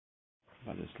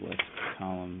by this last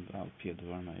column, Al Pia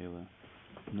Dvar Ma'ila,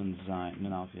 Nun Zayin,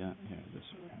 Nun Alf, yeah, here, this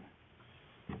way.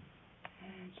 1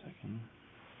 second.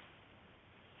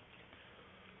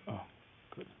 Oh,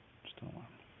 good. Just an alarm.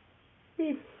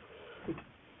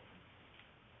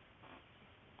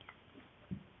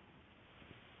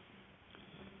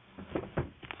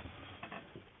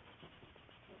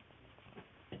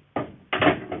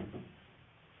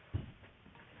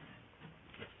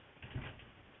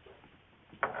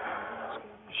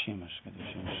 Shemesh, gotta do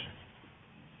Shemesh.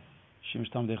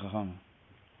 Shemesh Tam De Chacham.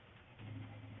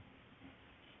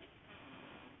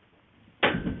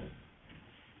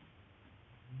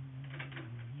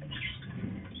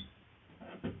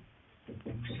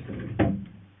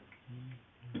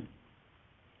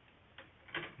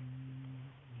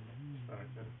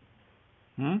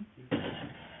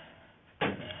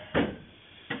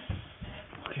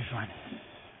 Okay, fine.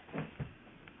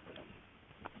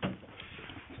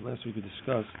 So last week we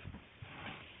discussed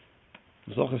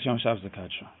Zochas Yom Shabbos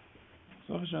Akadsha.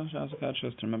 Zochas Yom Shabbos Akadsha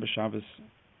is to remember Shabbos,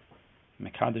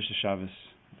 Mekadesh the Shabbos.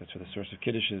 That's where the source of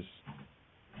Kiddush is.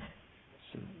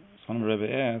 So Chaim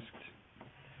Rebbe asked,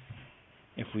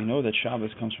 if we know that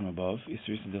Shabbos comes from above, it's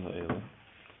been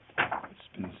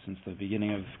since the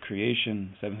beginning of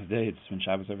creation, 7th day, it's been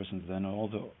Shabbos ever since then. All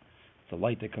the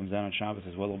light that comes down on Shabbos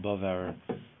is well above our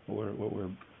what we're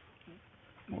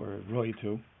roy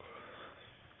to.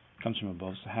 Comes from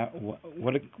above. So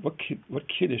what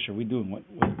kiddush are we doing? What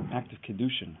act of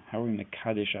kiddushin? How are we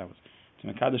mekadesh Shabbos? To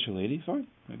mekadesh a lady, fine,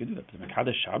 we can do that. To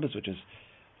mekadesh Shabbos, which is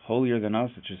holier than us,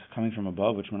 which is coming from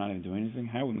above, which we're not even doing anything.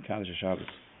 How are we mekadesh Shabbos?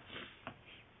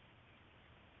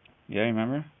 Yeah, you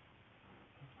remember?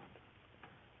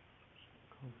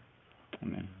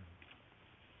 Amen.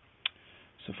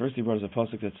 So first he brought us a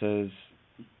pasuk that says,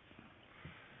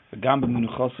 "V'gam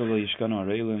b'menuchasa lo yishkanu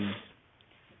hareilim,"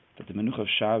 that the menucha of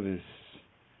Shabbos,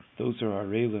 those who are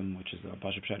hareilim, which is the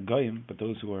Pashup Shad Goyim, but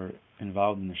those who are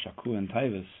involved in the Shakua and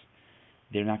Taivas,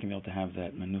 they're not going to be able to have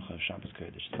that menucha of Shabbos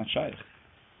Kodesh. It's not shaykh.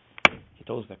 He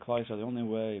told us that Klal Yisrael, the only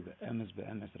way the emes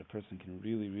be'emes that a person can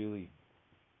really, really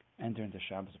enter into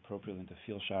Shabbos appropriately and to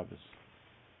feel Shabbos,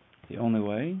 the only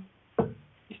way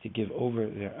is to give over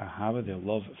their ahava, their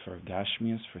love for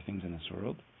gashmias, for things in this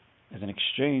world, as an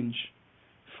exchange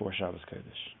for Shabbos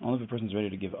Kodesh. Only if a person is ready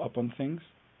to give up on things,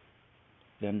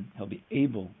 then he'll be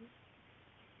able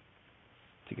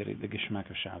to get the geshmak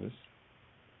of Shabbos.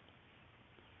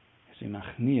 He has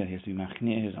to be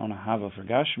machnia his own ahava for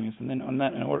gashmias, and then on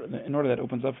that, in order that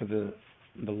opens up for the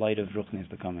light of ruchnias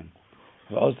to come in.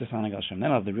 Then I'll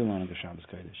have the real honor of Shabbos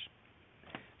Kodesh.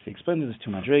 So he explained this to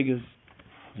madregas.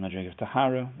 There's a madrega of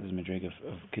tahara, there's a madrega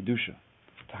of kedusha.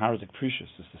 Tahara is like precious,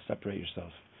 is to separate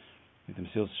yourself. Like the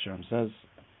Mesilas Yesharim says,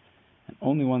 and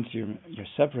only once you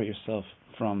separate yourself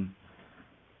from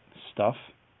stuff,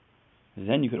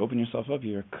 then you could open yourself up.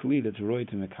 You're kli that's roy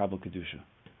to mekabel kedusha.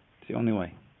 It's the only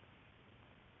way.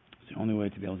 It's the only way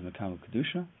to be able to mekabel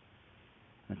kedusha.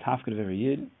 And the tafkid of every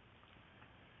yid,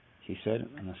 he said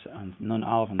on Nun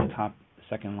Aleph on the top, the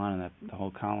second line of the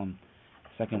whole column.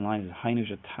 Second line is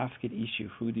Hainush Tafkid Ishu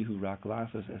Hudi Hu Rak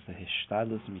Lasas as the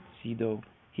Hishtadlus Mitzido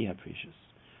Hiha Precious.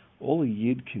 All a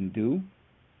Yid can do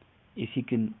is he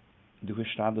can do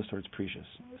Hishtadlus towards precious.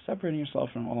 Separating yourself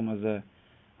from Olam Hazeh,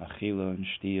 Achila and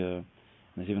Shtia, and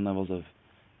there's even levels of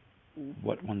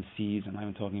what one sees. I'm not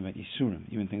even talking about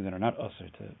Yisurim, even things that are not usher,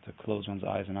 to close one's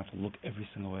eyes and not to look every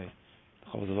single way.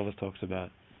 The Chavos Avos talks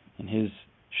about in his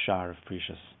Shar of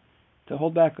precious. To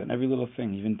hold back on every little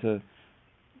thing,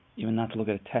 even not to look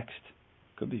at a text,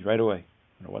 could be right away,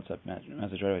 or a WhatsApp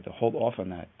message right away, to hold off on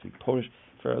that, to polish,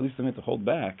 for at least a minute to hold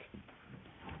back.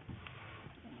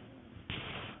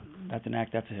 That's an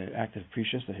act of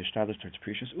precious, the hishtadlus towards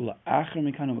precious. Ula acher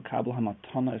mikanu v'kabel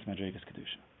hamatana es madregas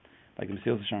kedusha. Like the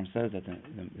Mesilas Yesharim says, that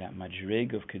that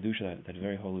madreg of kedusha, that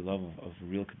very holy love of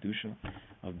real kedusha,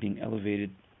 of being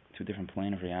elevated to a different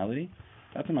plane of reality,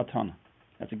 that's a matana.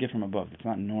 That's a gift from above. It's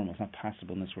not normal. It's not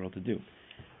possible in this world to do.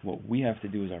 What we have to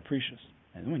do is our precious.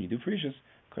 And when you do precious,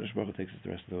 Kodesh Baruch Hu takes us the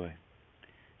rest of the way.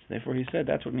 So therefore he said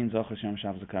that's what means Zochas Yom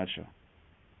Shabbos Akadsha.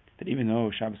 That even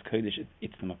though Shabbos Kodesh,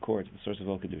 it's the makor, it's the source of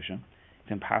all Kedusha, it's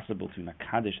impossible to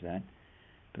makadesh that,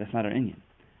 but that's not our inyan.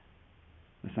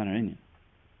 That's not our inyan.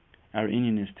 Our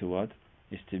inyan is to what?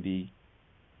 Is to be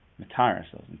matar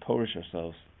ourselves and polish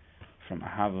ourselves from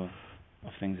ahava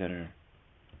of things that are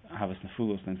ahavas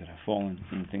nefulos, things that have fallen,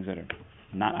 and things that are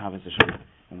not ahavas Hashem.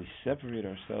 When we separate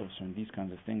ourselves from these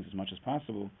kinds of things as much as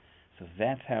possible, so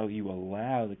that's how you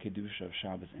allow the kedusha of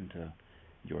Shabbos into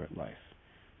your life.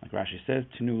 Like Rashi says,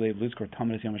 "Tenu leiv lizkor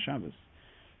tamid es Yom Shabbos."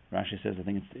 Rashi says, I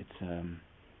think it's in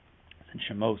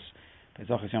Shemos, I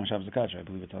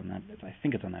believe it's on that. I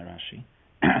think it's on that Rashi,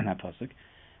 on that pasuk.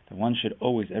 That one should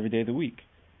always, every day of the week,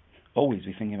 always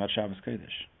be thinking about Shabbos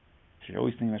Kodesh. If you're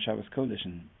always thinking about Shabbos Kodesh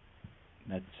and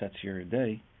that sets your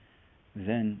day,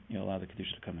 then you allow the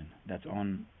Kedusha to come in. That's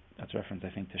reference, I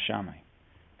think, to Shammai.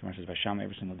 The Gemara says by Shammai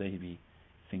every single day he'd be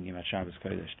thinking about Shabbos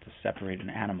Kodesh to separate an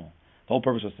animal. The whole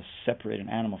purpose was to separate an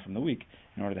animal from the week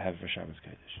in order to have it for Shabbos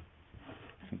Kodesh.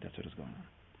 I think that's what is going on.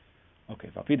 Okay,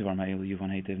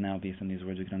 now based on these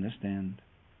words we can understand.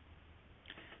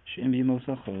 If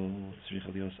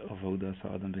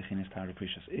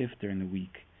during the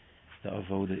week the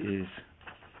avoda is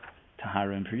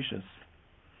tahara and precious,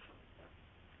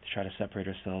 to try to separate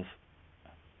herself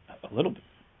a little bit,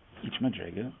 each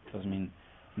madrega, doesn't mean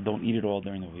don't eat it all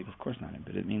during the week, of course not,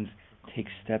 but it means take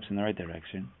steps in the right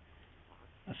direction.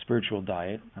 A spiritual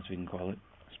diet, that's what we can call it.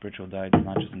 A spiritual diet does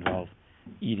not just involve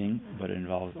eating, but it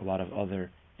involves a lot of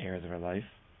other areas of our life.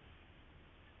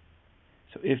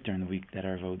 So if during the week that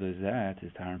our avoda is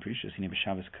tahara and precious,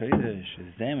 Shabbos Kodesh,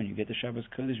 then when you get to Shabbos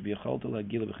Kodesh,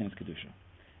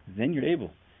 then you're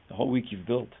able. The whole week you've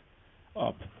built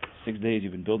up, 6 days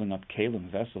you've been building up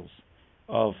kalim, vessels,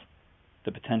 of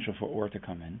the potential for ore to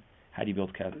come in. How do you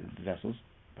build vessels?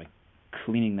 By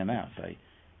cleaning them out, by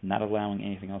not allowing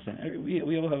anything else in. We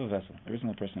all have a vessel. Every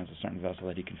single person has a certain vessel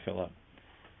that he can fill up.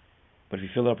 But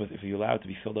if you allow it to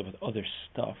be filled up with other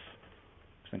stuff,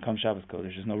 then comes Shabbos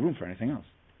Kodesh, there's no room for anything else.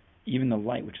 Even the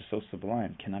light, which is so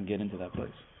sublime, cannot get into that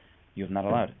place. You have not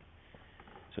allowed it.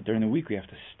 So during the week we have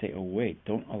to stay away.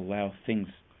 Don't allow things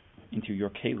into your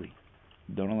keli.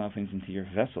 Don't allow things into your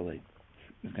vessel.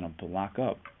 It's going to block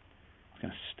up. It's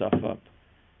going to stuff up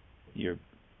your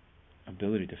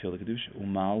ability to feel the kedusha.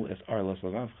 Umal es arlas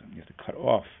lavavchem. You have to cut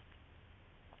off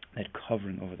that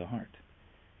covering over the heart,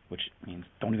 which means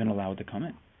don't even allow it to come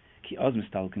in.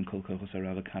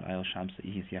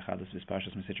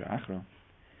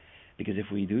 Because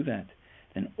if we do that,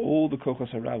 then all the kochos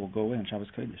hara will go away on Shabbos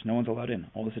Kodesh. No one's allowed in.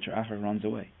 All the sitra achra runs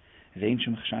away. Now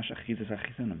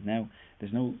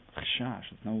there's no chashash,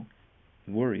 there's no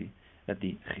worry that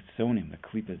the chitzonim, the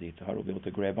klipas, the yitzhar will be able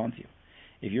to grab onto you.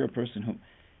 If you're a person who,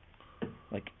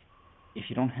 if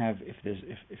you don't have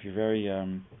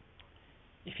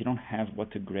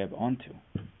what to grab onto,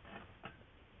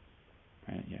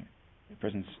 right? Yeah, a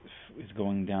person is he's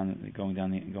flowing down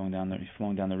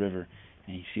the river,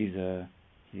 and he sees I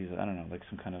don't know, like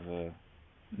some kind of a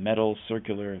metal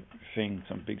circular thing,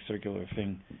 some big circular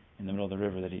thing in the middle of the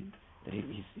river that he's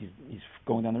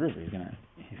going down the river. He's gonna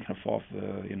fall off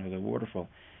the waterfall.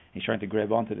 He's trying to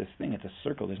grab onto this thing. It's a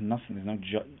circle. There's nothing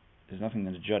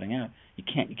that's jutting out. You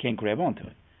can't grab onto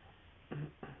it.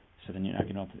 So then you're not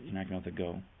going to be able to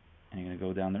go, and you're going to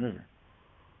go down the river.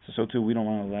 So too, we don't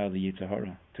want to allow the Yetzer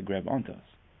Hara to grab onto us.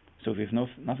 So if we have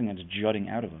nothing that's jutting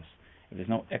out of us, if there's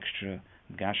no extra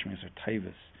gashmis or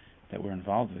taivas that we're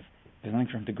involved with, there's nothing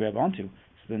for him to grab onto.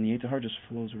 So then the Yetzer Hara just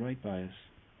flows right by us.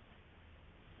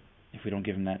 If we don't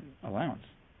give him that allowance,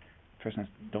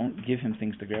 don't give him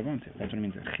things to grab onto. That's what it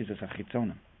means. Chizas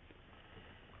achitzonim.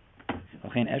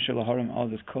 Then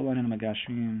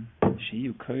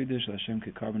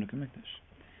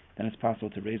it's possible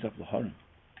to raise up laharim,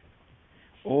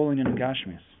 all in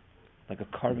gashmis, like a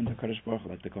carbon to Kadosh Baruch Hu,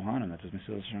 like the Kohanim. That's what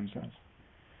Mesilas Yesharim says.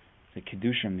 The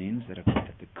kedusha means that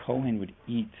the Kohen would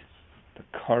eat the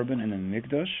carbon and the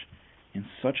mikdash in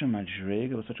such a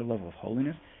madrega, with such a level of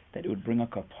holiness, that it would bring a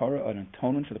kapara, an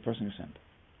atonement for the person who sinned.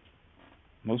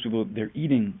 Most people, their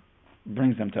eating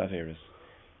brings them to Averis.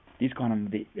 These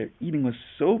Kohanim, their eating was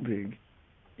so big,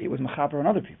 it was mechaper on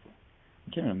other people.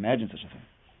 You can't even imagine such a thing.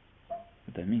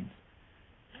 What that means.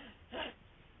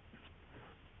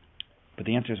 But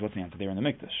the answer is, what's the answer? They were in the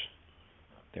mikdash.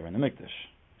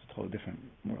 It's a totally different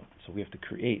world. So we have to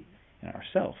create in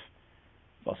ourselves.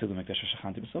 We have to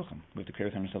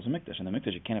create within ourselves a mikdash. In the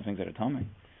mikdash, you can't have things that are tamei.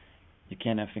 You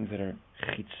can't have things that are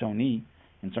chitzoni.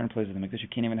 In certain places of the mikdash, you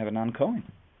can't even have a non-Kohen.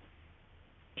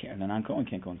 And the non-Kohen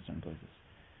can't go into certain places.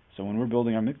 So when we're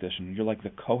building our mikdash, and you're like the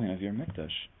Kohen of your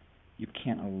mikdash, you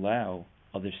can't allow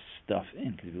other stuff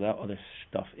in. Because if you allow other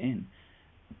stuff in,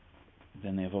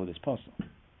 then they avoid this puzzle.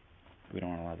 We don't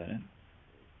want to allow that in.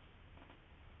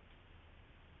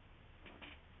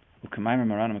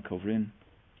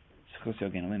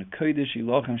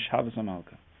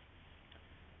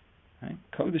 Right?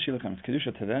 Kodesh Ilachem, it's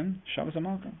Kedusha to them, Shabbos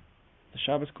Amalka, the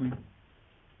Shabbos Queen.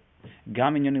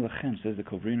 Gam Inyoni Lachem, says the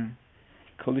Kovriner.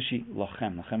 Kodeshi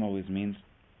Lachem. Lachem always means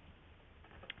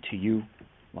to you.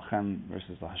 Lachem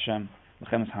versus Hashem.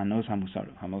 Lachem is Hanos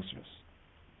Hamosros.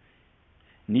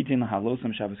 Nitin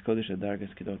Halosam Shabbos Kodesh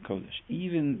Adargas Kedot Kodesh.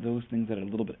 Even those things that are a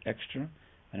little bit extra,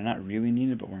 that are not really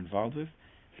needed but we're involved with,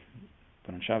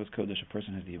 But on Shabbos Kodesh, a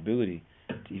person has the ability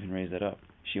to even raise that up.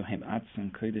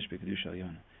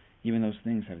 Even those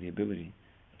things have the ability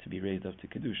to be raised up to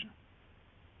Kedusha.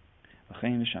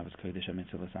 And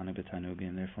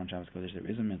therefore on Shabbos Kodesh there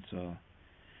is a mitzvah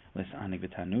l'sanig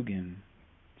b'tanugim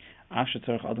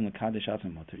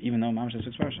even though Mamash is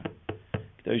expression.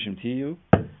 Kedoshim Tiyu,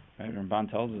 right? Ramban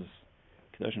tells us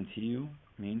Kedoshim Tiyu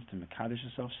means to mekadesh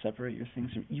yourself, separate your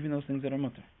things from even those things that are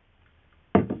mutter.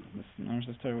 This is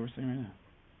the story what we're saying right now.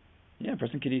 Yeah, a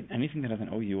person could eat anything that has an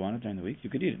OU on it during the week. You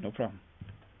could eat it, no problem.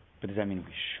 But does that mean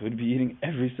we should be eating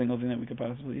every single thing that we could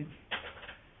possibly eat?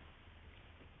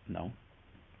 No.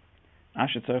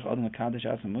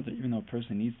 Even though a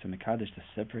person needs to mekadesh to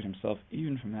separate himself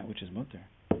even from that which is mutter.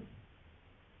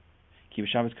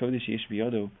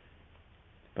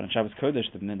 But on Shabbos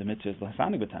Kodesh the mitzvah is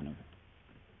l'sanig b'tanugim.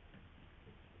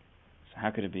 So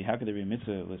how could it be? How could there be a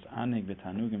mitzvah l'sanig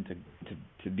b'tanugim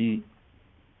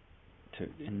to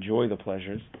enjoy the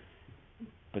pleasures,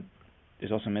 but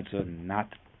there's also a mitzvah not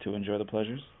to enjoy the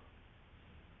pleasures?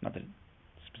 Not that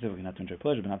specifically not to enjoy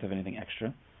pleasure, but not to have anything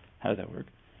extra. How does that work?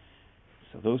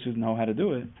 So those who know how to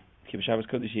do it, Shabbos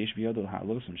Kodesh yesh b'yodol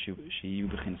ha'alosim sheyu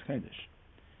b'chinas kodesh.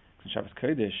 In Shabbos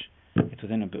Kodesh, it's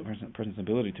within a person's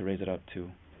ability to raise it up to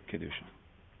Kedusha.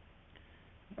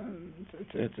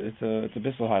 It's a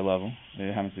bissel high level.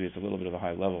 It happens to be, it's a little bit of a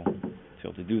high level to be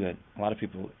able to do that. A lot of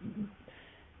people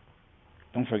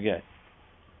don't forget.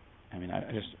 I mean, I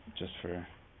don't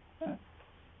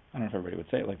know if everybody would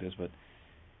say it like this, but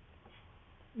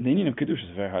the union of Kedusha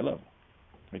is a very high level.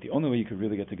 Right? The only way you could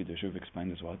really get to Kedusha, we've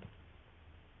explained, is what?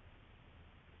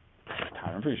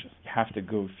 Tahar and Precious. You have to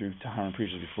go through Tahar and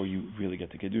Precious before you really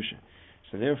get to Kedusha.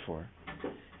 So therefore,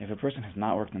 if a person has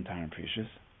not worked on Tahar and Precious,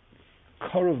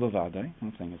 Karov Levadai, I'm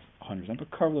not saying it's 100%, but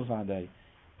Karov Levadai,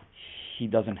 he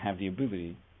doesn't have the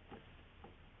ability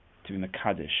to be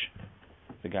Mekadesh,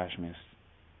 the Gashmis,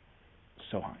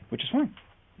 so high, which is fine.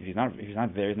 If he's not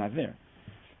there, he's not there.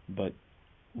 But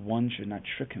one should not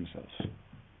trick himself.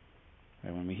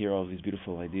 Right? When we hear all these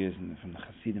beautiful ideas from the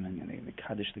Hasidim and the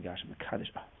Kaddish, the Gashim, the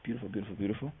Kaddish, beautiful, beautiful,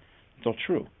 beautiful, it's all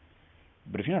true.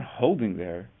 But if you're not holding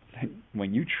there, then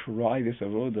when you try this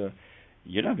avoda,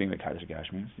 you're not being the Kaddish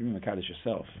Gashmis, you're being the Kaddish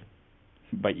yourself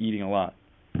by eating a lot,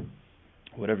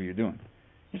 whatever you're doing.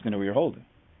 You just know where you're holding.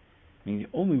 I mean, the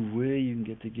only way you can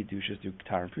get to Kedusha is through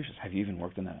Tahar and Precious. Have you even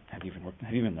worked on that? Have you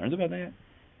even learned about that yet?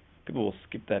 People will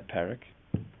skip that parak.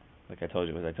 Like I told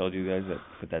you guys that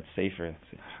with that sefer,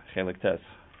 Chelik Tes,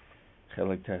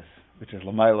 which is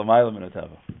Lamayla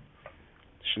Minotava,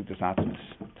 Shlitas Atmas,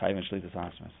 Taivan Shlitas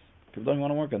Atmas. People don't even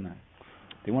want to work on that.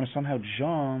 They want to somehow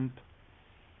jump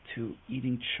to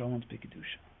eating Cholent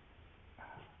B'Kedusha.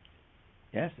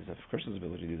 Yes, of course there's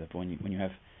ability to do that, but when you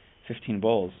have 15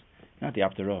 bowls, you're not the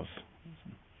Apterov.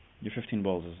 Your 15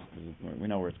 bowls we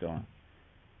know where it's going.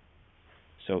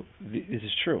 So this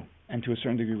is true, and to a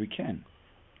certain degree we can.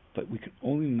 But we can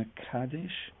only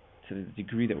mekadesh to the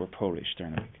degree that we're porish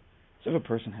during the week. So if a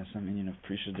person has some union of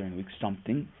precious during the week,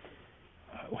 something,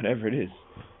 whatever it is,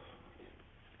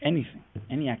 anything,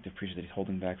 any act of precious that he's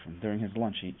holding back from during his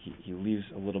lunch, he leaves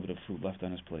a little bit of food left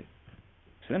on his plate.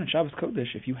 So then in Shabbos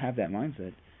Kodesh, if you have that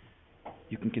mindset,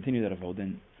 you can continue that avodah,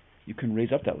 and you can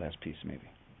raise up that last piece maybe.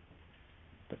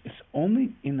 But it's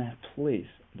only in that place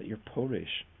that you're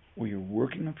porish, or you're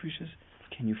working on precious,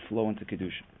 can you flow into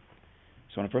Kedusha.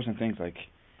 So when a person thinks like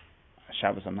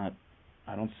Shabbos,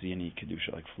 I don't see any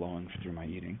Kedusha like flowing through my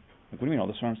eating. Like, what do you mean all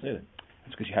this farm say that?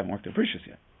 It's because you haven't worked on precious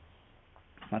yet.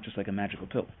 It's not just like a magical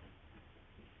pill.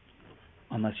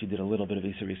 Unless you did a little bit of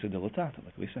Isser Dilatata,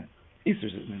 like we said.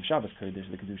 Isser's in Shabbos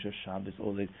Kodesh, the Kedusha of Shabbos,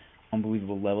 all the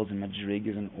unbelievable levels and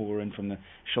Madrigas and Or, and from the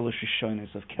Shalosh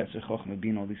Rishonos of Keser Chochmah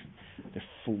Bin, all these, they're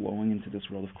flowing into this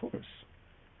world, of course.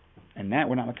 And that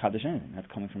we're not Makadosh anything. That's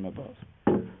coming from above.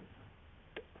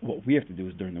 What we have to do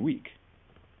is during the week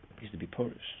is to be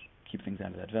porish, keep things out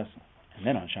of that vessel, and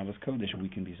then on Shabbos Kodesh we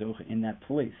can be zocha in that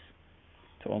place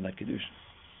to all that kedusha.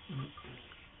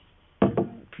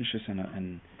 Precious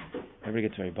and everybody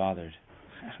gets very bothered.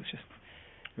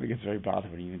 Everybody gets very bothered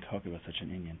when you even talk about such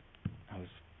an Indian.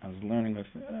 I was learning with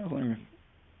a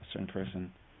certain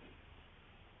person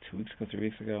 3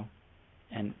 weeks ago,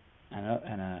 and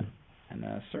a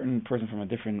certain person from a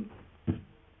different.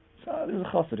 So there was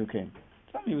a chassid who came.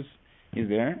 He's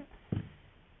there,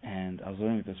 and I was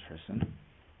learning with this person,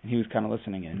 and he was kind of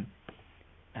listening in,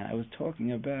 and I was talking,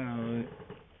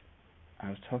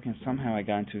 somehow I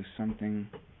got into something,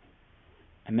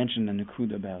 I mentioned a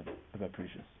Nakuda about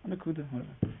Precious, a Nakuda,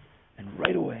 whatever, and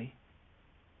right away,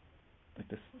 like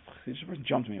this person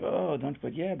jumped to me, we're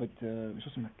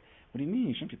supposed What do you mean?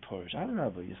 You shouldn't be Porish.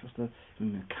 Adarabba, you're supposed to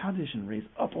be Kaddish and raise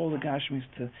up all the Gashmis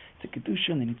to Kedusha,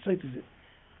 and then you'd say,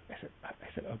 I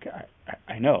said, okay,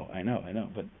 I know,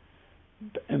 but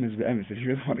if you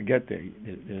really want to get there,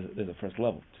 there's a first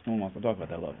level. Just no one wants to talk about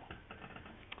that level.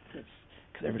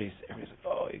 Because everybody's like,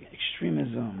 oh, you're getting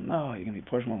extremism. No, you're going to be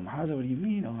Porish Malam Haza. What do you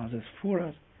mean? Oh, Haza is for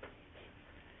us.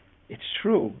 It's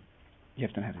true. You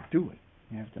have to know how to do it.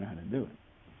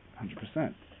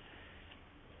 100%.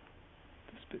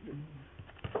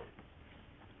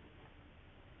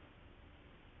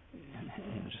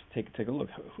 Just take a look.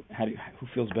 Who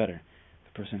feels better?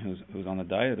 The person who's on the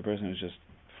diet, or the person who's just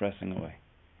fressing away?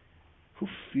 Who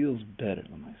feels better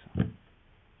than myself?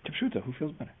 Kipshuta, who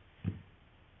feels better?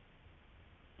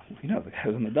 The guy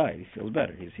who's on the diet, he feels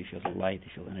better. He feels light, he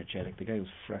feels energetic. The guy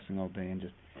who's fressing all day and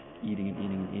just eating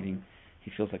and eating,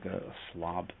 he feels like a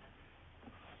slob.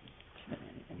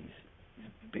 And he's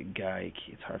a big guy.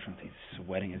 It's hard for him. He's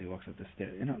sweating as he walks up the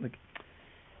stairs.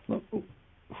 Look,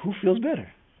 who feels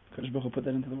better? Kadosh Baruch Hu put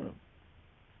that into the world.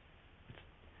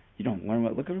 You don't learn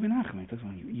what. Look at Rabbi Nachman. He talks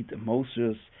about when you eat the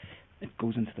Moses, it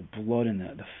goes into the blood and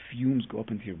the fumes go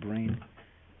up into your brain.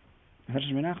 And that's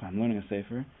just Rabbi Nachman. I'm learning a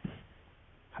sefer,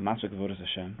 Hamasvik Avodas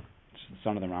Hashem. It's the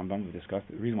son of the Rambam. We discussed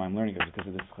it. The reason why I'm learning it is because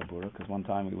of this Chabura. Because one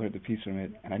time we learned the piece from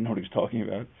it, and I know what he was talking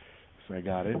about, so I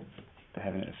got it.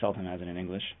 Sultan has it in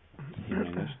English, Hebrew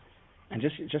English. And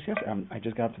just yesterday, I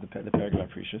just got up to the paragraph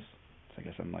Precious. So I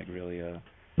guess I'm like really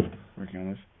working on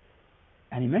this.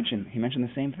 And he mentioned the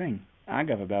same thing,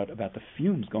 Agav, about the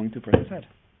fumes going through a person's head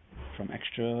from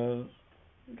extra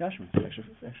gashmis,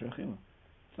 extra achila.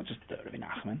 It's not just Rabbi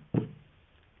Nachman.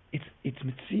 It's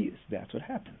mitzias. That's what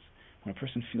happens when a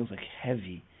person feels like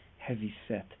heavy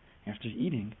set after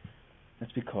eating.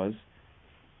 That's because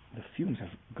the fumes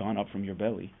have gone up from your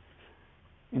belly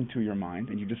into your mind,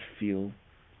 and you just feel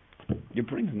your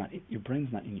brain's not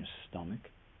in your stomach.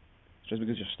 Just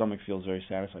because your stomach feels very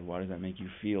satisfied, why does that make you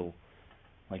feel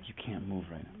like you can't move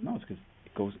right now? No, it's because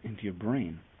it goes into your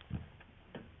brain.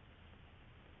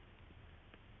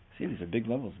 See, these are big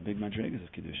levels, big madrigas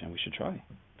of Kedusha, and we should try.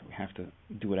 But we have to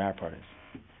do what our part is.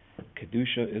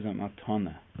 Kedusha is a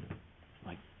matana.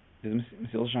 Like the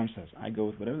Mesil Hashem says. I go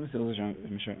with whatever the Mesil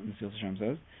Hashem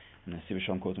says, and the Siva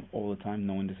Shalom quotes him all the time.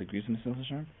 No one disagrees with Mesil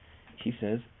Hashem. He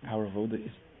says our avoda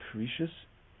is precious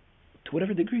to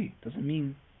whatever degree. Doesn't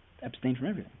mean abstain from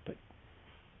everything, but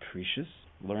precious.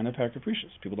 Learn the parak of precious.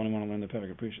 People don't even want to learn the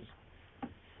parak of precious.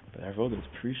 But our avoda is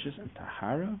precious and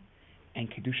tahara, and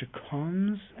kedusha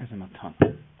comes as a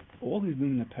matana. All he's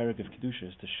doing in the parak of kedusha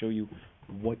is to show you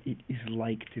what it is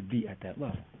like to be at that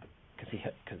level. Because the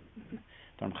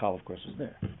Ramchal, of course, was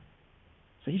there.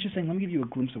 So he's just saying, let me give you a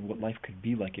glimpse of what life could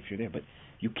be like if you're there. But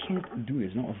you can't do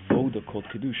this. There's no avoda called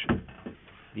kedusha.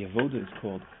 The avoda is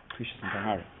called precious and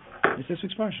tahara. It's this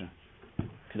week's parsha.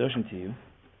 Kedoshim to you.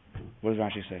 What does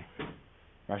Rashi say?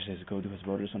 Rashi says, go do his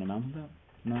borders on a mountaintop?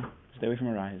 No. Stay away from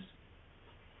Arayas.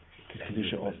 Because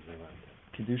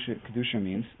Kedusha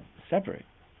means separate.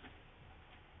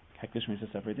 Hekdesh means to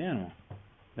separate the animal.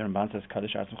 The Ramban says,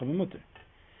 Kaddish Atzmacha B'mutter.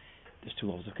 There's two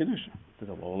levels of Kedusha. There's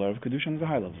a low level of Kedusha and there's a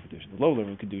high level of Kedusha. The low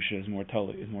level of Kedusha is more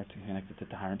connected to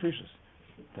Tahar and Precious,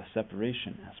 the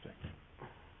separation aspect.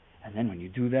 And then when you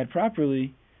do that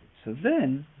properly, so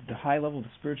then the high level,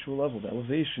 the spiritual level, the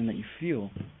elevation that you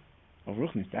feel of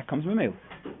Ruchnis, that comes with Mele.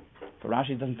 But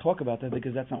Rashi doesn't talk about that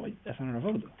because that's not an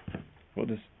avoda.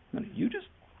 No, you just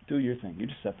do your thing. You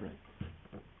just separate.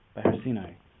 By Har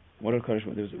Sinai, what did Kodesh?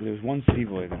 There was one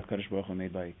tzivoy that Kodesh Baruch Hu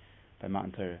made by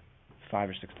Matan Torah 5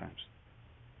 or 6 times.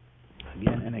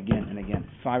 Again and again and again.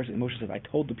 5 or 6. Moshe says, I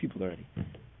told the people already.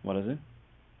 What is it?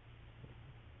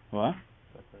 What?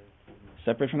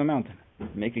 Separate from the mountain.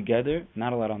 Make a gather,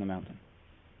 not allowed on the mountain.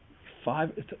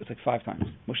 5. It's like 5 times.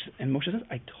 Moshe says,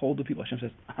 I told the people. Hashem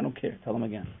says, I don't care. Tell them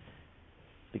again.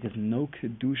 Because no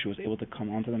Kedusha was able to come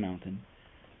onto the mountain.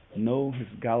 No his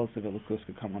galus of Elokus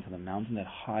could come onto the mountain, that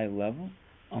high level,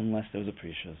 unless there was a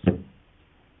precious.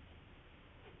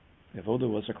 The avoda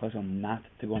was for Klal not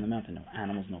to go on the mountain. No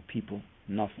animals, no people,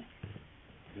 nothing.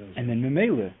 And then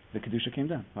Memele, the Kedusha came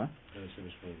down. What?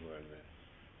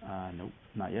 Nope,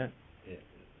 not yet. Yeah.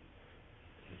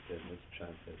 He said, Mr.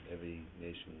 Trump said every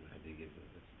nation had to give them,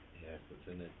 he asked what's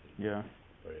in it. Yeah.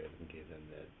 Or he gave them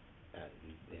that,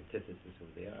 the antithesis of who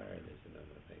they are, and there's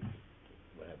another thing.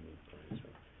 What happened with Klal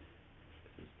Yisrael?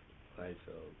 Klal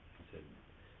Yisrael said,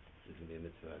 there's going to be a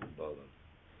mitzvah in Bolam.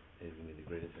 It's going to be the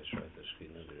greatest Hashras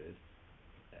HaShechina there is,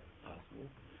 possible,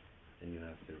 and you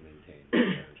have to maintain.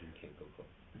 You can't go close.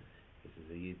 This is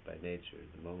a Yid by nature.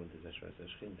 The moment there's Hashras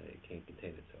HaShechina, it can't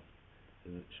contain itself.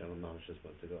 Shama Mamash just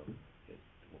wants to go.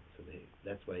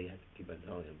 That's why he had to keep on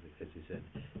telling him, because he said,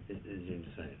 "This is your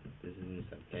son. This is your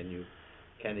son. Can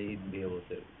he even be able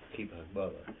to keep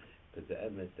Hakbala? Because the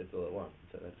evidence, that's all it wants.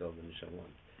 So that's all the Nisham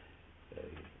wants." So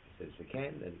he says, "If he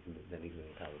can, then he can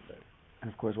make Hakbala."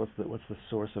 And of course, what's the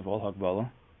source of all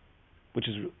Hakbala? Which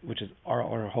is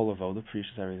our whole avoda,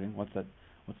 precious everything. What's that?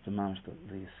 What's the mamish,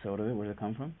 the soda of it? Where does it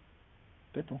come from?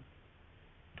 Bittul.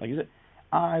 Like you said,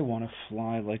 I want to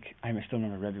fly like I still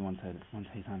remember Rebbe one time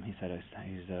he said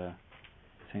he's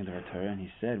saying the Torah, and he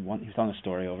was telling a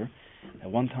story over at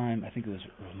one time. I think it was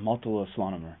multiple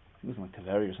astronomer. He was in like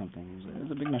Taveri or something. It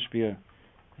was a big mashpia.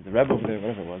 The Rebbe over there,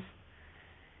 whatever it was,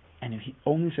 and he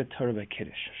only said Torah by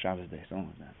Kiddush, Shabbos day, something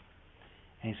like that.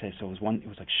 And he said, so it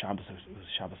was like Shabbos, it was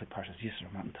Shabbos like Parshas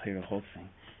Yisro, Mountain Torah, the whole thing.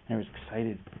 And everybody's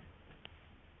excited.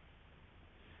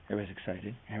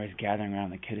 Everybody's gathering around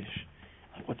the Kiddush.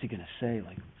 Like, what's he going to say?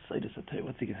 Like,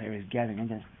 what's he going to say? Everybody's gathering. And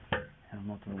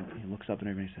he looks up and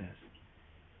everybody says,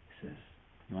 you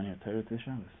want to hear Torah to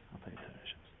Shabbos? I'll tell you Torah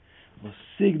Shabbos. Well,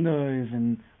 Signov,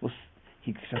 and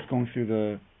he starts going through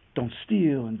the don't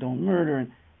steal and don't murder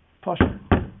and Pasha.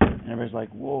 And everybody's like,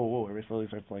 whoa. Everybody slowly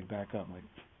starts to like back up. Like,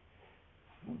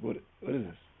 what is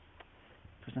this?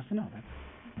 Person has to know.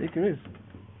 The Iker is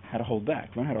how to hold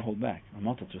back. Learn how to hold back.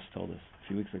 Ramotel just told us a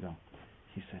few weeks ago.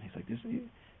 He's like, let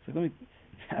me.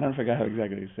 I don't forget how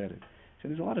exactly he said it. He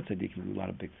said, there's a lot of tzaddikim who do a lot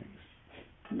of big things.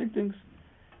 Big things.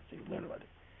 So you learn about it.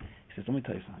 He says, let me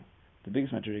tell you something. The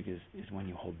biggest metric is when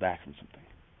you hold back from something.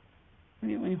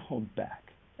 When you hold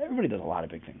back. Everybody does a lot of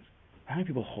big things. How many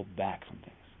people hold back from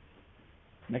things?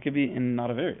 And that could be in a lot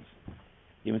of areas.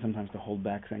 Even sometimes to hold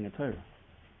back saying a Torah.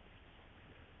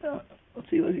 Let's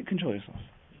see, control yourself.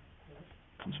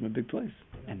 It comes from a big place.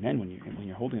 And then when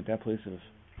you're holding at that place of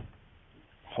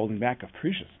holding back of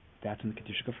precious, that's in the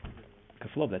Kedusha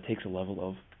Kaflov. That takes a level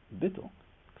of bittul.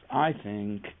 I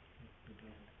think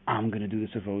I'm going to do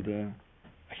this avoda.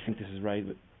 I think this is right,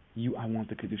 but I want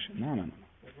the Kedusha. No.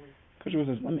 Kedusha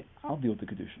says, I'll deal with the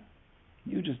Kedusha.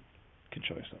 You just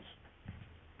control yourself.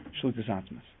 Shlut this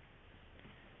atmas.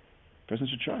 Person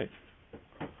should try it.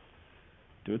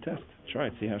 Do a test. Try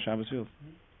it. See how Shabbos feels.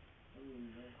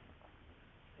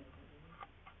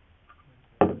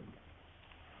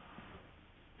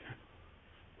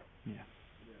 Yeah.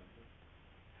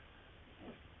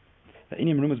 The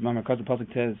Inyam Rumas Mama Kaza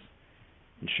Pasuk says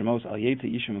in Shemos Al Yeta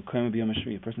Isha Mekoyim B'Yom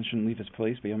HaShvi. A person shouldn't leave his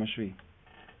place by Yom HaShvi.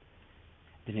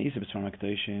 The Neisa B'Svar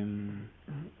HaKadoshim.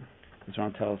 The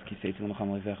Zohar tells Ki Seiti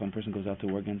L'Macham Levecha. When a person goes out to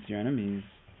war against your enemies,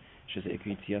 Sheze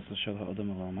Ikri Tiyas L'Shel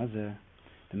HaOdam L'Olam Hazeh.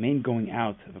 The main going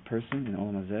out of a person in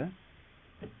Olam Hazeh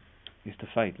is to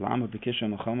fight. La'ama b'kisha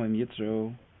Melchama im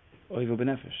Yitzro Oivo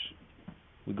B'Nefesh.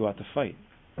 We go out to fight.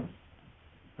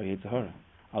 Or Yetzirah.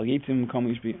 Al Yetzim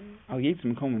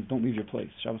Mekom don't leave your place.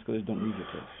 Shabbos Kodesh, don't leave your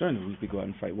place. During the week we go out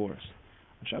and fight wars.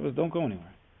 On Shabbos, don't go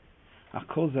anywhere. Ach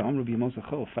Kol Zeh Amru B'Yimos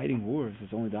fighting wars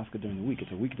is only dafka during the week.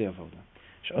 It's a weekday avoda.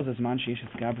 She'oz Zman Sheish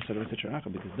Gabus Adar Sitra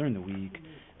Achar, because during the week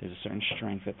there's a certain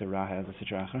strength that the Ra has, the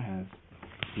Sitra Achar has.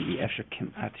 It's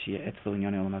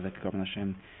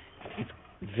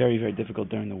very, very difficult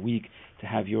during the week to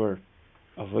have your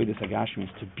avodas agashmis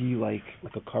to be like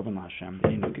a carbon Hashem.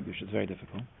 It's very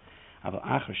difficult. But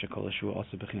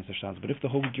if the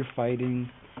whole week you're fighting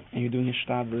and you're doing a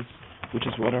shtadlus, which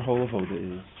is what our whole avoda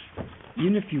is,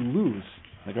 even if you lose,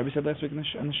 like Rabbi said last week in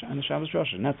the Shabbos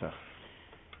Rosh, Netzach,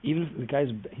 even if the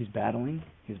guy's he's battling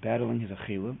his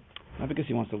achila. Not because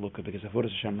he wants to look good, because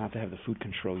avodas Hashem not to have the food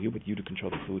control you, but you to control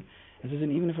the food. And says,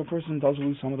 and even if a person does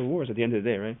lose some of the wars at the end of the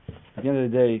day, right? At the end of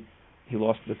the day, he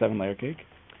lost the 7-layer cake.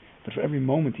 But for every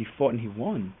moment he fought and he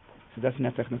won, so that's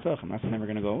netzach netzachim. That's never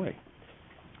going to go away.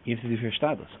 You have to do your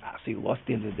shtadlus. So you lost at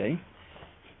the end of the day.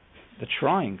 The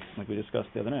trying, like we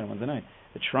discussed the other night, on Wednesday night,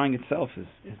 the trying itself is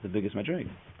the biggest madrig.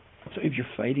 So if you're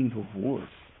fighting the wars,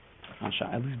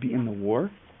 at least be in the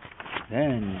war,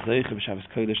 then Zeicha b'Shabbos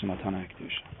Kodesh the Matana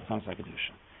HaKedusha. Matana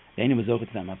HaKedusha. The Einim Zocha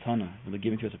to that Matana will be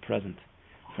given to you as a present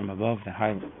from above, that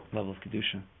high level of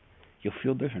Kedusha. You'll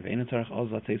feel different. You don't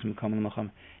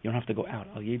have to go out.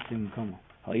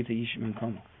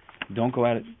 Don't go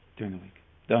out during the week.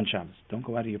 Don't Shabbos. Don't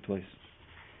go out of your place.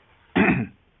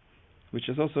 Which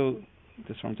is also,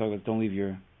 this one I'm talking about, don't leave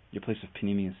your place of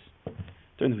Panemius.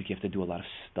 During the week you have to do a lot of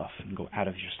stuff and go out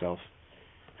of yourself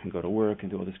and go to work and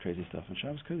do all this crazy stuff. And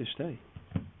Shabbos Kodesh, stay.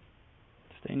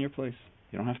 Stay in your place.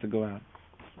 You don't have to go out.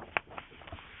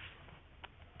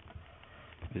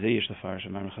 V'zeish the Farish,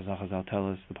 remember Chazal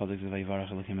tell us, the Pasuk says,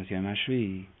 Vayivarach Elokim es Yom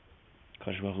HaShvi.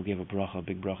 Kadosh Baruch Hu gave a bracha, a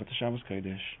big bracha to Shabbos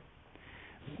Kodesh.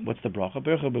 What's the bracha?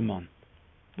 Bracha b'man.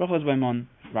 Bracha is by man.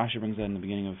 Rashi brings that in the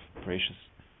beginning of Parashas.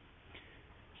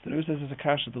 So the Rebbe says it's a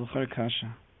kasha, the l'char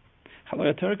kasha.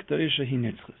 The Torah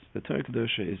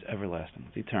Kedosha is everlasting.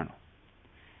 It's eternal.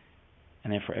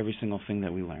 And therefore, every single thing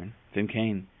that we learn,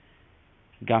 therefore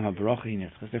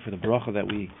the bracha that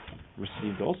we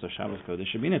received also, Shabbos Kodesh,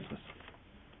 should be nitzchus.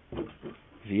 But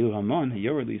the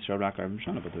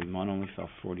man only fell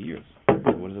 40 years.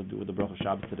 So what does it do with the bracha?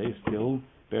 Shabbos today is still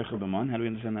Bercha b'man. How do we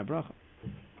understand that bracha?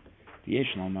 The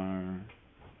Yesh Lomar,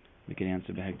 we can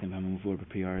answer Behektim Hamuvur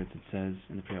B'Priyaretz. It says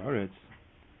in the Priyaretz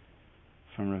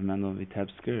from Rav Mendel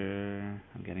Vitebsker,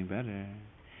 I'm getting better.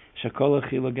 Shakol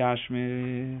Achila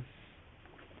Gashmis,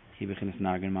 Hi Bechinas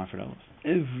Nagan Mafred Aleph.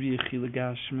 Every Achila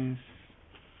Gashmis.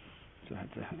 So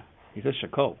he says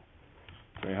Shakol.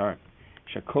 It's very hard.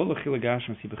 Shakol Achila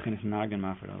Gashmis, Hi Bechinas Nagan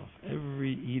Mafred Aleph.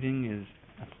 Every eating is,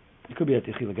 it could be at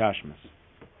Achila Gashmis.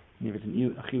 If it's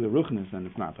an Achila Ruchnis, then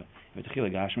it's not. But if it's Achila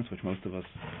Gashmis, which most of us,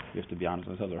 we have to be honest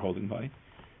with ourselves, are holding by,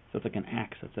 so it's like an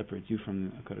axe that separates you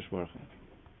from the Kodesh Baruch Hu.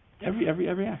 Every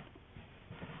act.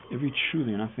 Every truth,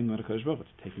 you're not thinking about a Kodesh Baruch Hu,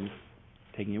 it's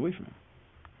taking you away from him.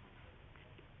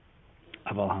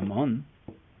 Aval Hamon,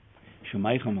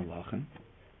 Shumaycha Malachim,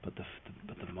 but the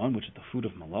mon, which is the food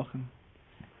of Malachim,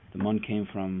 the mon came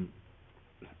from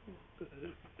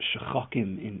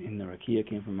Shechakim in the Rakia,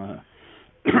 came from a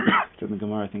so in the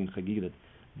Gemara, I think in Chagig, that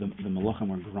the Malachim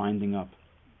were grinding up.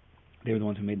 They were the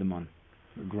ones who made the man.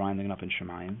 They were grinding it up in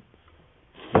Shemayim.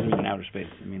 It doesn't mean in outer space.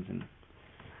 It means in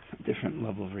a different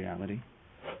level of reality.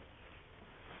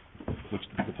 Which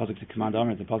the pasuk to command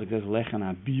Amr, the pasuk says Lechan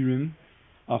Abirim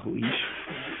Achel Ish.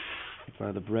 It's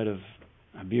the bread of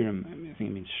Abirim. I think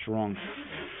it means strong.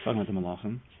 It's talking about the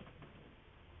Malachim.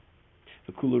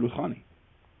 The Kula Ruchani.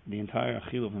 The entire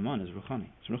Achil of the man is Ruchani.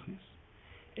 It's Ruchnis.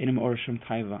 It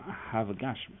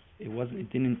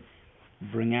didn't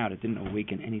bring out, it didn't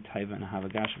awaken any taiva and ahava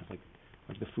gashmis. Like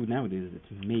the food nowadays,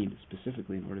 it's made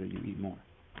specifically in order that you eat more.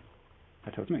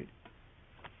 That's how it's made.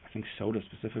 I think soda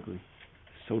specifically.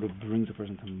 Soda brings a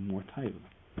person to more taiva.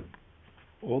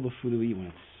 All the food that we eat, when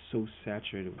it's so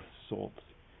saturated with salt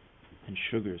and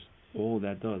sugars, all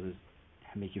that does is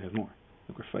make you have more.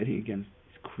 Like we're fighting against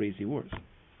these crazy wars.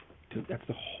 That's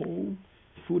the whole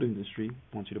food industry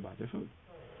wants you to buy their food.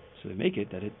 So they make it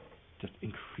that it just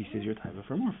increases your taiva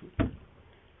for more food.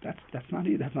 That's not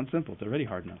easy. That's not simple. It's already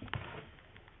hard enough.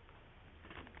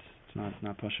 It's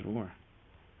not Pasha war.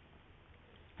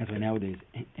 That's why nowadays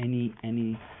any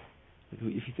if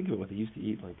you think about what they used to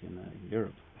eat like in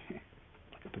Europe, like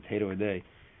a potato a day.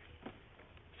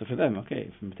 So for them,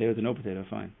 okay, from potato to no potato,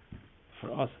 fine.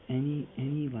 For us,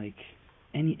 anything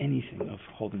of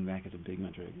holding back is a big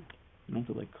madriga. You don't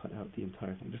have to cut out the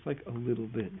entire thing, just a little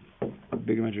bit.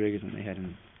 Bigger madrigas than they had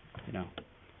in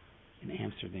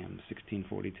Amsterdam,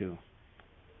 1642.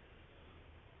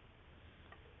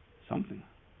 Something.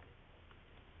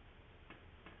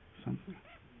 So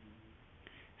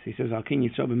he says, "Al-Kin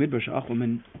Yisrael b'Midbar she'achlu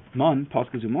min man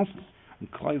paskazu mosel." When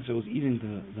Klal Yisrael was eating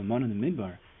the man in the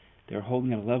midbar, they were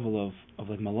holding at a level of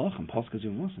like malachim,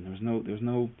 paskazu mosel. There was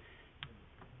no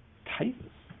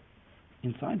typhus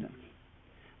inside them.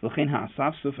 Therefore,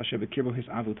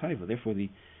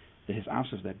 the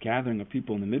hisafsuf, that gathering of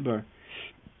people in the midbar,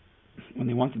 when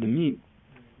they wanted to meet,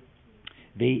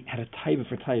 they had a taiva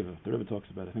for taiva. The Rebbe talks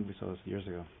about it. I think we saw this years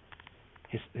ago.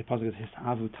 The pasuk is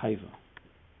hisavu taiva.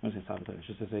 What is hisavu taiva? It's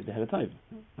just to say they had a taiva.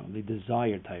 No, they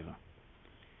desired taiva.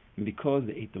 And because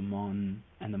they ate the man,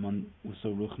 and the man was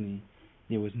so ruchni,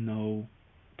 there was no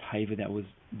taiva that was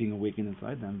being awakened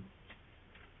inside them.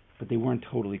 But they weren't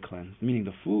totally cleansed. Meaning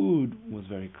the food was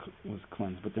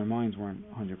cleansed, but their minds weren't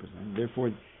 100%.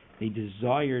 Therefore, they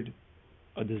desired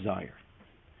a desire.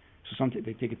 So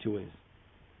they take it two ways.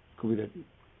 It could be that,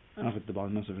 I don't know if it's the Baal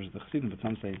Moshe versus the Chassidim, but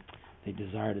some say they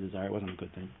desired a desire. It wasn't a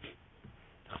good thing.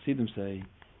 The Chassidim say,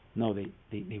 no, they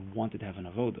wanted to have an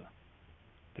avoda.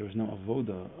 There was no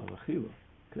avoda of achila,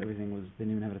 because everything was, they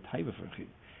didn't even have a taiva for achila.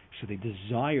 So they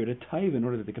desired a taiva in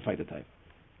order that they could fight the taiva.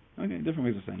 Okay, different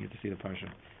ways of saying it. You have to see the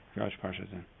parsha. Rosh Parsha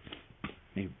is in.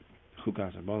 Maybe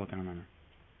Chukas or Bolak, I don't remember.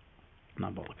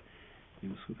 Not Bolak.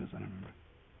 Maybe it was Chukas, I don't remember.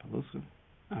 Paluscha?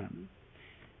 I don't remember.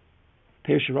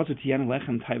 Perishirotzu Tiyan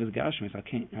Lechem Taivas Gashmis.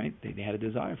 Right? They had a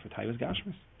desire for Taivas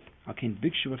Gashmis. Alkein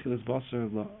Bikshu Achilas Basar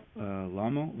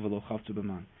Lamo V'lo Chavtu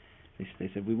B'man. They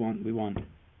said, we want meat.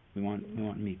 We want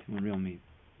real meat.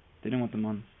 They didn't want the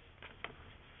man.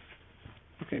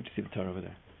 Okay, to see the Torah over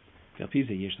there. Now we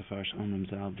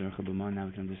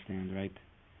can understand, right,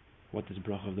 what this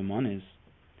bracha of the man is.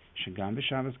 Shagam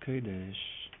b'Shabbos Kodesh,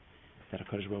 that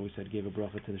HaKadosh Baruch Hu said gave a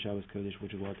bracha to the Shabbos Kodesh,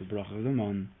 which is what the bracha of the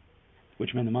man,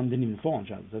 which meant the man didn't even fall on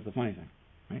Shabbos. That's the funny thing,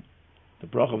 right? The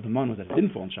bracha of the man was that it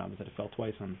didn't fall on Shabbos, that it fell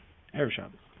twice on Erev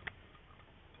Shabbos.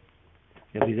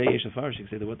 Yeah, these Eish Afarish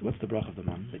say that what's the brach of the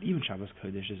man? That even Shabbos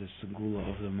Kodesh is a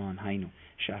segula of the man. Hainu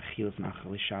she'achilas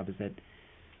nachal Shabbos. That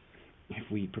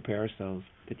if we prepare ourselves,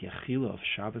 that the achila of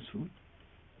Shabbos food,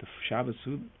 the Shabbos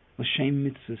food, l'shem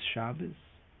mitzvah Shabbos,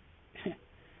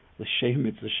 l'shem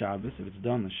mitzvah Shabbos. If it's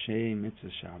done l'shem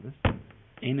mitzvah Shabbos,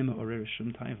 eina me'orer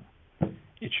shum taiva.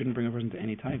 It shouldn't bring a person to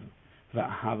any taiva.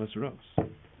 Va'ahavas ros.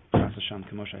 Chas Hashem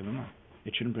k'mo shayvamah.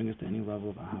 It shouldn't bring us to any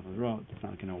level of ahavas ros. It's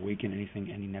not going to awaken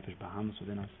anything, any nefesh bahamas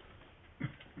within us.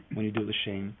 When you do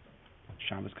l'shem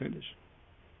Shabbos Kodesh.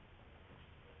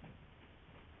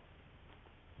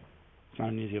 It's not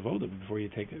an easy avoda before you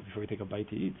take a bite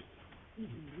to eat.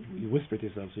 You whisper to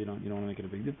yourself so you don't want to make it a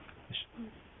big deal.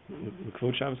 The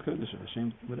quote Shabbos Kodesh,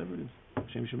 Hashem, whatever it is,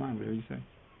 Hashem Shemayim, whatever you say.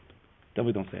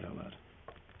 Definitely don't say it out loud.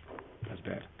 That's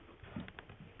bad.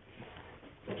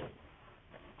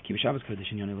 Keep Shabbos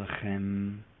Kodesh in Yoni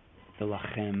Lachem, the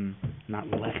Lachem, not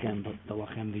Lechem, but the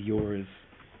Lachem, the yours.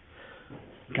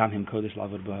 Gam him Kodesh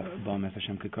Lavad Ba'ames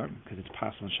Hashem Kekarban, because it's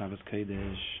possible in Shabbos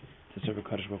Kodesh to serve a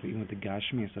Kodesh Baruch Hu, even with the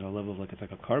Gashmi, it's at a level of it's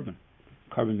like a carbon.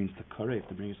 Carbon means to karev,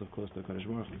 to bring yourself close to the Kodesh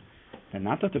Baruch Hu. And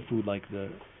not that the food, like the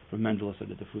Mendela said,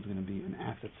 that the food's going to be an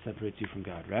act that separates you from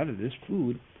God. Rather, this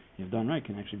food, if done right,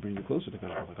 can actually bring you closer to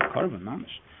Kodesh Baruch Hu, like a carbon,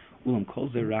 mamish. Ulam kol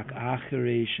ze rak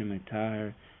acharei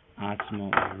shemetar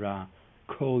atzmo ra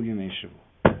kol yemei shavu.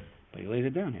 But he lays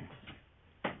it down here.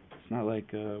 It's not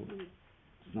like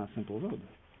it's not simple road.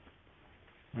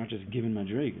 You're not just giving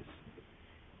madrigas.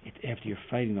 It's after you're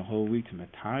fighting the whole week to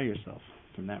matar yourself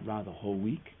from that ra the whole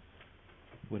week.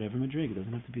 Whatever madriga, it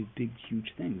doesn't have to be big,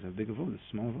 huge things, big avodas,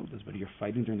 small avodas, but you're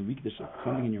fighting during the week. There's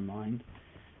something in your mind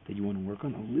that you want to work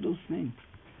on, a little thing.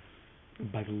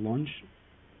 By lunch,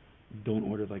 don't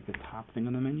order like the top thing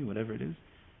on the menu, whatever it is.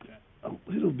 A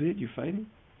little bit you're fighting.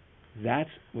 That's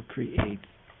what creates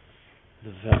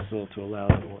the vessel to allow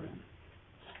the order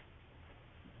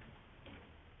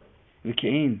in. The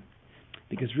Cain,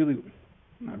 because really,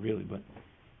 not really, but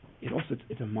it also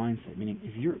it's a mindset. Meaning,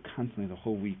 if you're constantly the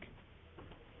whole week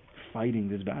fighting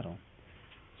this battle,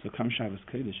 so come Shabbos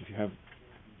Kodesh,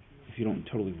 if you don't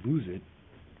totally lose it,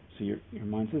 so your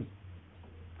mind says,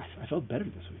 I felt better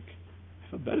this week.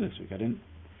 I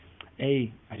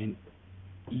didn't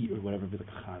eat or whatever, be like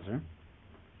a chazer,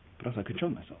 but also I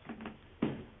controlled myself.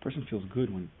 A person feels good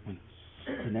when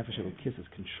the nefesh of a kiss is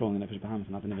controlling the nefesh bahamas,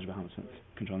 not the nefesh bahamas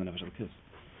controlling the nefesh of a kiss.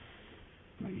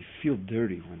 You feel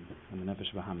dirty when the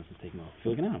nefesh bahamas is taking off. You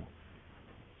feel like an animal.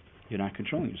 You're not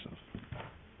controlling yourself.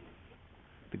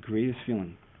 The greatest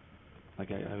feeling,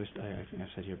 like I think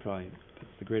I've said here probably,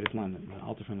 it's the greatest line that the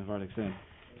Alter from the Vardik said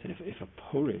if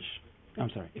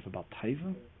a Baal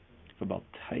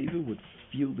Taiva would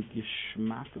feel the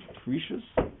geschmack of Precious,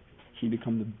 he'd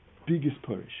become the biggest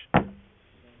Porish. You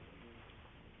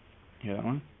hear that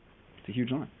one? It's a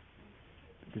huge line.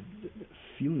 The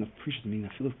feeling of Precious, meaning the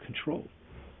feeling of control,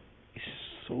 is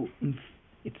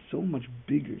it's so much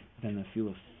bigger than the feel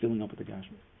of filling up with the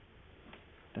Gashmi.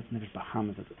 That's Nefesh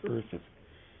Bahamas, that's earth, that's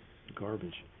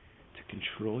garbage. To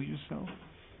control yourself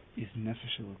is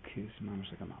Nefesh Elokis,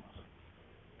 mamash like a Malach.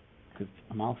 Because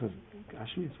a Malach says,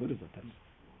 Gashmi, what is that?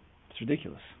 It's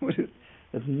ridiculous. What is?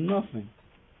 That's nothing.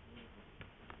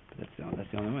 But that's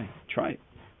the only way. Try it.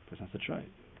 The person has to try it.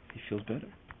 He feels better.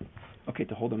 Okay,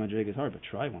 to hold the madrig is hard, but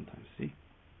try one time. See?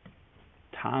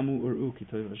 Tamu or uki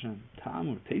toiv Hashem.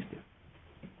 Tamu, taste it.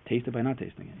 Taste it by not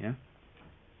tasting it. Yeah.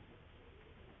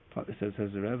 It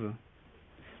says the Rebbe.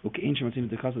 Okay, ancient Martin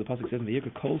the Kasa. The pasuk says in the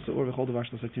Yikra Kol Seor v'Chol Davar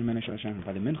Shlo Saktir Menei Shel Hashem.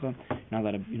 By the mincha,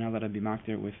 you're not allowed to be mocked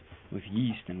there with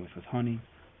yeast and with honey.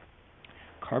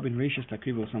 Carbon ratius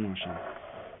takrivo Sam Hashem.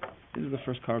 This is the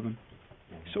first carbon.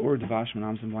 Seor Davash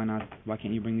Manamsim. Why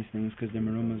can't you bring these things? Because they're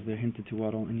marumas. They're hinted to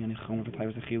waddle in Yani Chomer for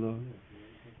Taivas Achilo.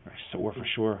 Seor for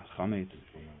sure. Chametz.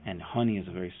 And honey is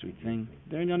a very sweet thing.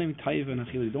 They're in Yani Taiva and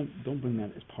Achilo. Don't bring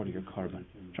that as part of your carbon.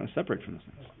 I'm trying to separate from those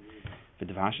things. The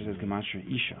Devasha says Gematria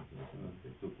Isha.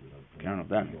 Okay, I don't know what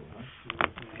that means.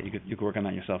 Okay, you could work on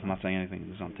that yourself. I'm not saying anything.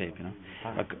 This is on tape, you know.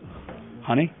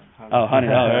 Honey? Oh, honey.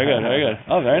 Oh, very good.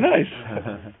 Oh, very nice.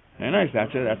 Very nice.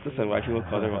 That's why people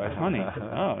call their wife honey.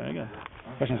 Oh, very good.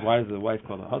 The question is, why does the wife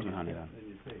call the husband honey then?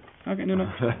 Okay,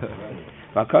 no.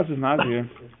 Valkas is Mazir.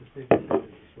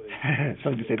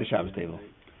 Something to say at the Shabbos table.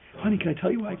 Honey, can I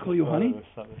tell you why I call you honey?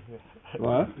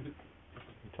 What?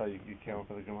 You came up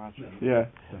with a gematria. Yeah.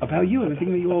 About you. I've been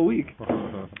thinking of you all week.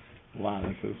 Wow,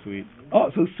 that's so sweet. Oh,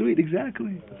 so sweet,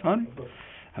 exactly. That's honey.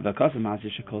 The Torah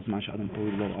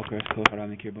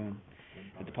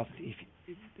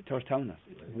is telling us,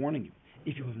 it's warning you.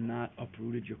 If you have not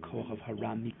uprooted your koch of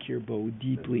haram mikirbo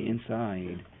deeply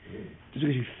inside, just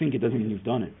because you think it doesn't mean you've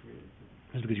done it.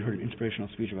 Just because you heard an inspirational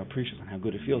speech about precious and how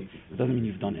good it feels, it doesn't mean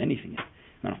you've done anything yet.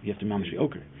 No, you have to mamish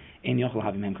oker. Ein yochel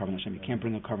havim hem carbon Hashem. You can't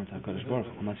bring a carbon to HaKadosh Baruch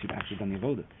Hu unless you've actually done the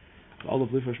avodah. All of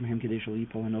livrach mehem kedei shel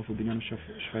yipol hanofel binyan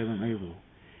shveilam eiru.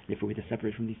 Therefore, we have to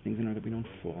separate from these things in order that we don't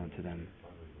fall into them.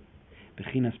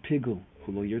 Bechinas pigul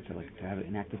hulo yirtze, like to have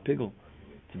an active pigul,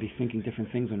 to be thinking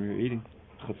different things when you're eating.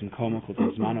 Chutzim koma,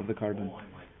 chutzim zman of the carbon.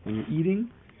 When you're eating,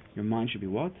 your mind should be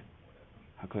what?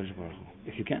 HaKadosh Baruch Hu,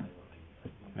 if you can.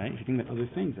 Right? If you think about other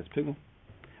things, that's pigul.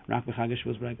 Rak b'chagish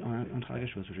was on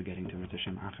chagish was which we're getting to Rit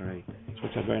Hashem acharei. It's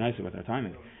worked out very nicely with our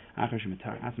timing. Achar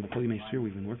shemitar asim b'kol yimei sphere.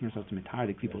 We've been working ourselves to mitar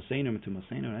the people seinu to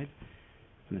moseinu, right?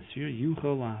 From the sphere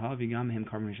yuchol lahavi gam him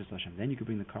carbon rishas Hashem. Then you could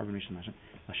bring the carbon rishas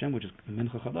Hashem, which is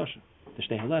mincha chadasha, the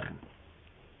shtei halechem.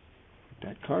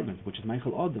 That carbon, which is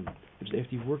Michael Adam, which is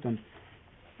after you've worked on,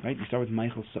 right? You start with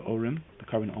Michael Sa'orim, the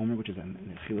carbon omer, which is the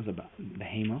chilas of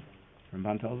behema.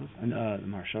 Ramban tells us, and the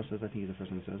Maharsha says, I think he's the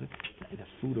first one that says it, the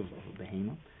food of a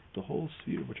behema. The whole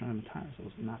sphere we're trying to retire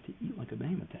ourselves not to eat like a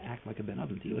behemoth, to act like a ben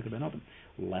adam, to eat like a ben adam.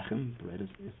 Lechem, bread, is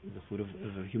the food of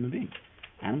a human being.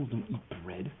 Animals don't eat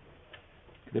bread.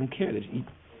 They don't care. They just eat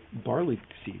barley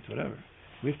seeds, whatever.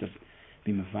 We have to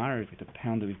be mavar, we have to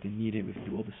pound it, we have to knead it, we have to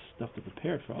do all this stuff to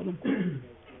prepare it for Adam.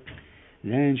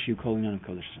 Then she calling on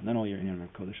Kodesh Hashem. Then all your inyan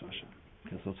of Kodesh Hashem.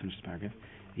 Okay, so let's finish this paragraph.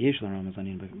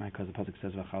 My cousin Pasuk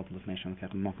says,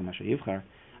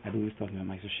 I believe he's talking about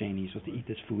Meiser Sheni. You're supposed to eat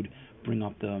this food, bring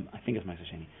up I think it's Meiser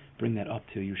Sheni, bring that up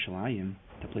to Yerushalayim,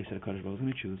 the place that a Kodesh Baruch is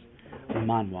going to choose.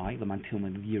 Laman, why? Laman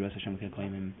Tilman Yiras Hashem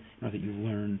L'Kayim, in order that you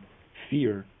learn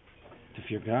fear, to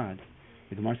fear God.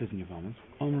 The Gemara says in Yevamos,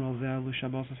 Omer al Zeh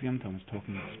Shabbos Yom Tov. It's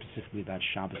talking specifically about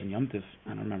Shabbos and Yom Tiv. I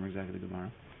don't remember exactly the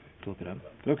Gemara. To look it up.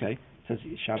 But okay, it says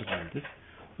Shabbos and Yom Tiv.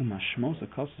 Umashmos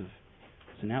Akosiv.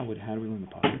 So now, how do we learn the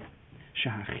pasuk?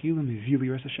 Shahachila mevili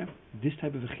Yiras Hashem. This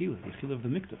type of achila, the achila of the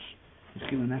mikdash, the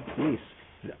achila in that place.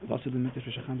 Vasu the mikdash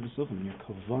v'shachan v'suchim, and your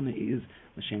kovana is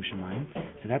l'shem shemayim.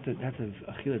 So that's a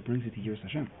achila that brings you to Yiras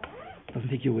Hashem. It doesn't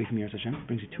take you away from Yiras Hashem. It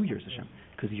brings you to Yiras Hashem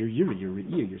because you're yira, you're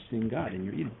re'iyah, you're seeing God and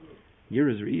you're eating.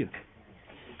 Yira is re'iyah.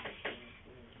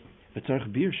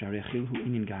 V'tzarich bir shari achil hu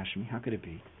inyan gashmi. How could it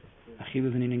be? Achila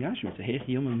is an inyan gashmi. It's a heich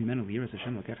yom mimenu Yiras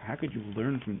Hashem. How could you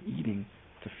learn from eating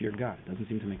to fear God? It doesn't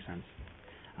seem to make sense.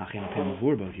 If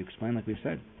you explain like we've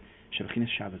said, that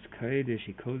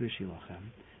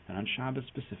on Shabbos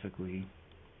specifically,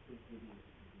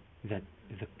 that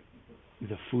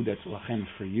the food that's lachem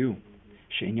for you,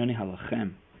 she'inyoni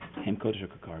halachem, hem kodesh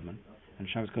carbon, and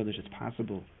Shabbos kodesh, it's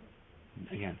possible,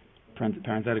 again,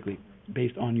 parenthetically,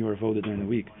 based on your avoda during the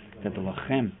week, that the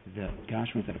lachem, the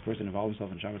gashmis that a person involves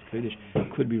himself in Shabbos kodesh,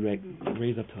 could be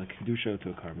raised up to like kedusha, to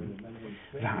a carbon.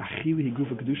 V'achili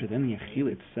higufa kedusha, then the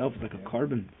achila itself is like a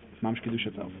carbon. It's mamish kedusha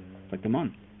itself, it's like the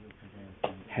man.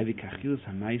 Heavy kachilas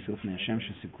hamayis l'fnei Hashem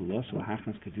shesigulos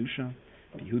l'hachnas kedusha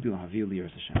b'yehudi l'havil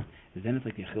liras Hashem. Then it's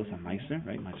like the achilas hamaiser,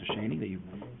 right? Meiser sheni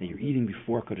that you're eating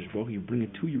before Kodesh Baruch Hu. You bring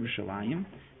it to Yerushalayim,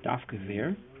 dafka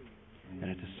there, that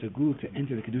it's a segul to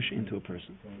enter the kedusha into a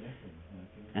person,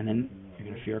 and then you're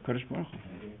going to fear a Kodesh Baruch Hu.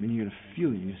 I mean, you're going to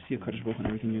feel, you're going to see a Kodesh Baruch Hu in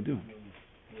everything you're doing.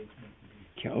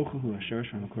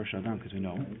 Because we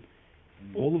know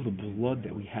all of the blood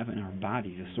that we have in our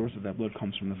body, the source of that blood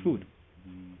comes from the food.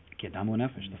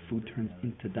 The food turns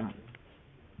into dam.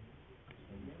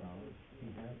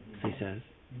 So he says,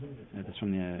 that's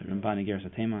from the Ramban Igeres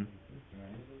HaTeiman,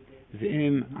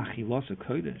 V'im achilasa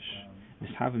kodesh,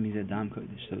 nishavim mizeh dam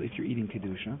kodesh. So if you're eating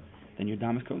kedusha, then your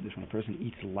dam is kodesh. When a person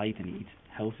eats light and he eats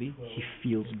healthy, he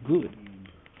feels good.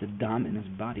 The dam in his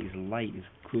body is light, is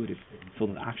good, it's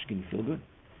filled with ashkin, you feel good.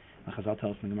 The Chazal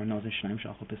tells us in the Gemara,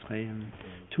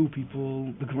 two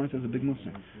people, the Gemara says a big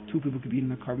Muslim, two people could be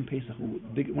eating a carbon pesach,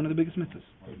 one of the biggest mitzvahs,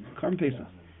 carbon pesach.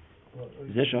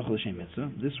 This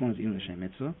one is eating the Shem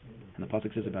mitzvah, and the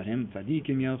pasuk says about him,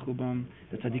 tzadikim yelchubam,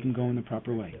 the tzadikim go in the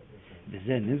proper way. This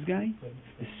guy,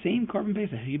 the same carbon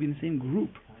pesach, he could be in the same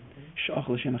group.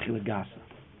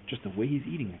 Just the way he's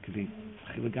eating it could be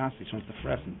achila gasa. He wants to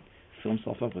fresh and fill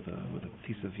himself up with a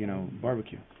piece of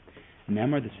barbecue.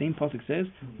 Namar, the same pasuk says,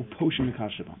 uposhim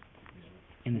mikashabam.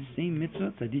 In the same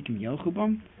mitzvah, tzadikim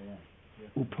yelchubam,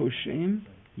 uposhim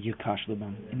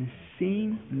yikashlabam. In the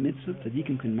same mitzvah,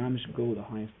 tzadikim can mamish go the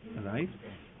highest of the heights,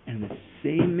 and in the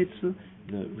same mitzvah,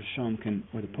 the rishon can,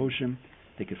 or the poshim,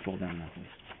 they could fall down that place.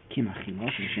 Kim achilos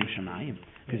l'shem shamayim.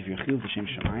 Because if you're achil l'shem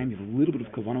shamayim, you have a little bit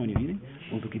of kavanah when you're eating.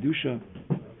 Or the kedusha,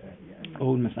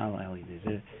 od masala ali.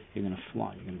 You're going to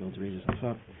fly. You're going to be able to raise yourself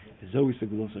up. This is the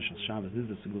segula of Shabbos that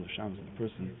the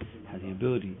person has the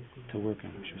ability to work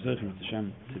on. To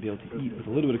be able to eat with a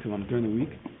little bit of kavanah during the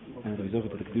week, and to be zocher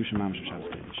to the kedusha mamish of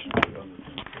Shabbos.